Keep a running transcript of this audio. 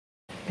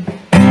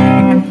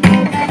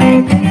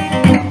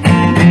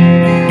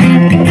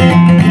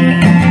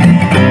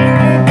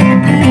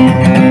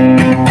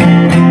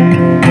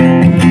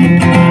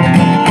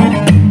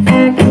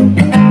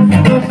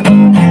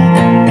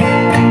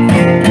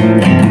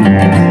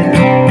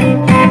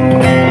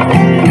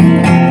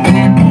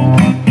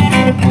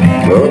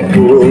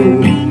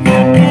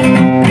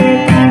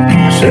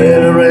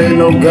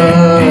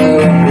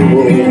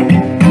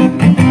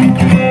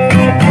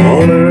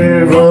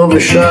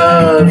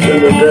Shots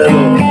and the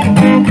devil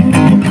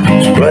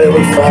spray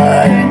with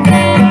fire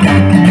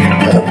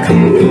up the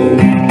road,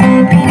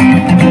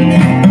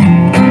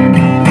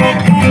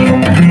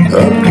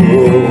 up the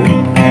road.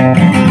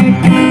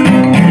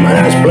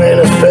 Man's playing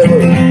his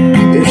fiddle.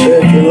 He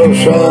said, "You know,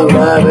 son,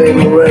 life ain't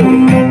no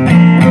riddle."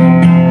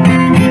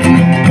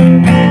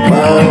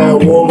 My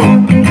woman,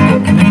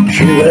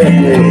 she left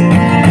me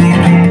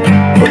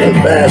for that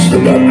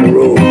bastard up the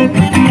road.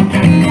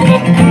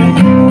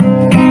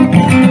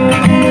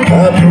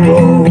 Up the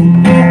road,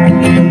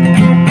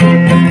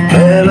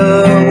 and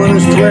when a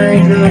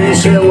stranger, he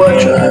said,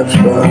 "Watch out,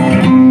 son.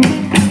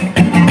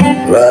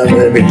 Life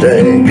may be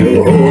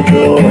dangerous. Hold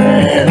your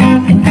hand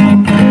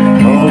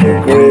on the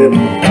grip."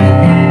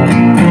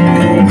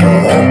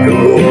 Up the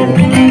road.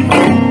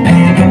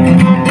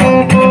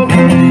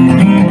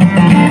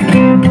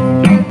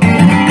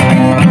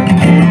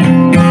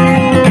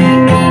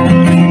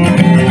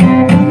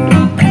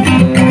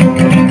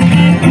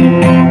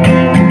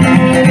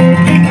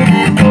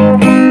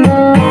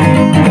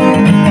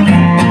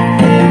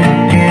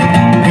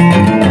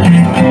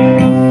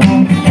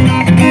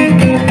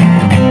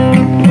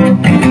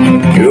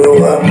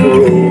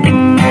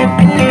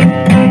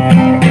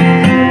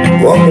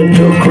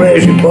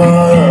 Crazy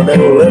bar, they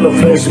were little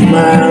faces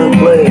man and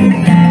play.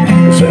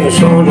 They sang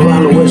songs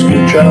around the whiskey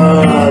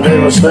jar. They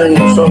were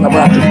singing a song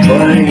about the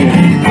train.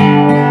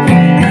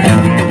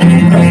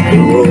 Up the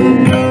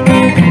road.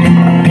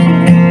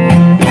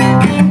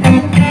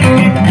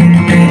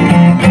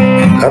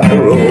 Up the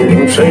road,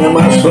 I'm singing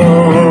my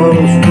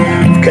songs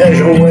of Cash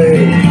and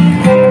Waylon,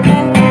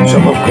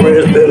 some of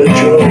Kris, Billy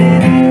Joe,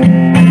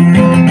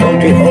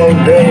 Funky Old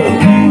Devil.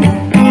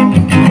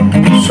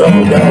 Some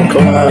guy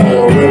cried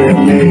already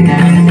me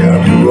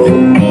up the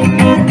road.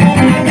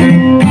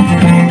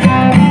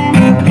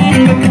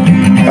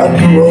 Up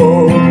the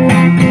road.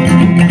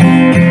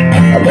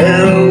 I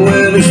met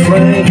with a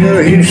stranger,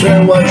 he said,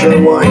 "Watch your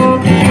Wayn.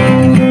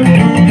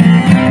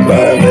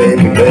 Life may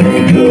be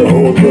better to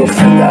hold your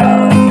finger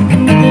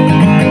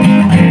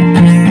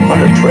on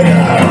the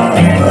trigger."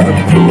 Up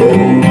the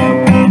road.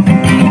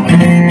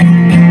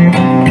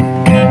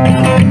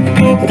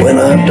 When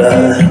I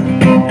die,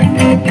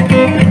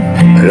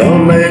 I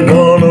may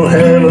go to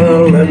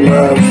heaven and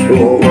my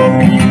soul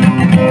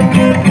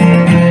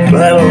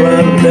right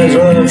around the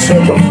desert and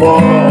such a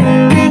far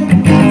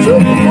I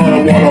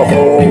wanna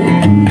hold.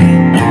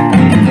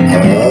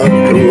 Up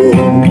the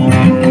road,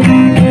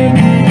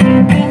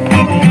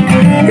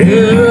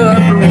 yeah,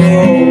 up the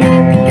road.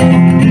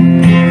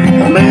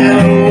 I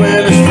met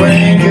with a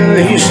stranger,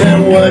 he said,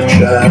 "Watch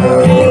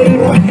out."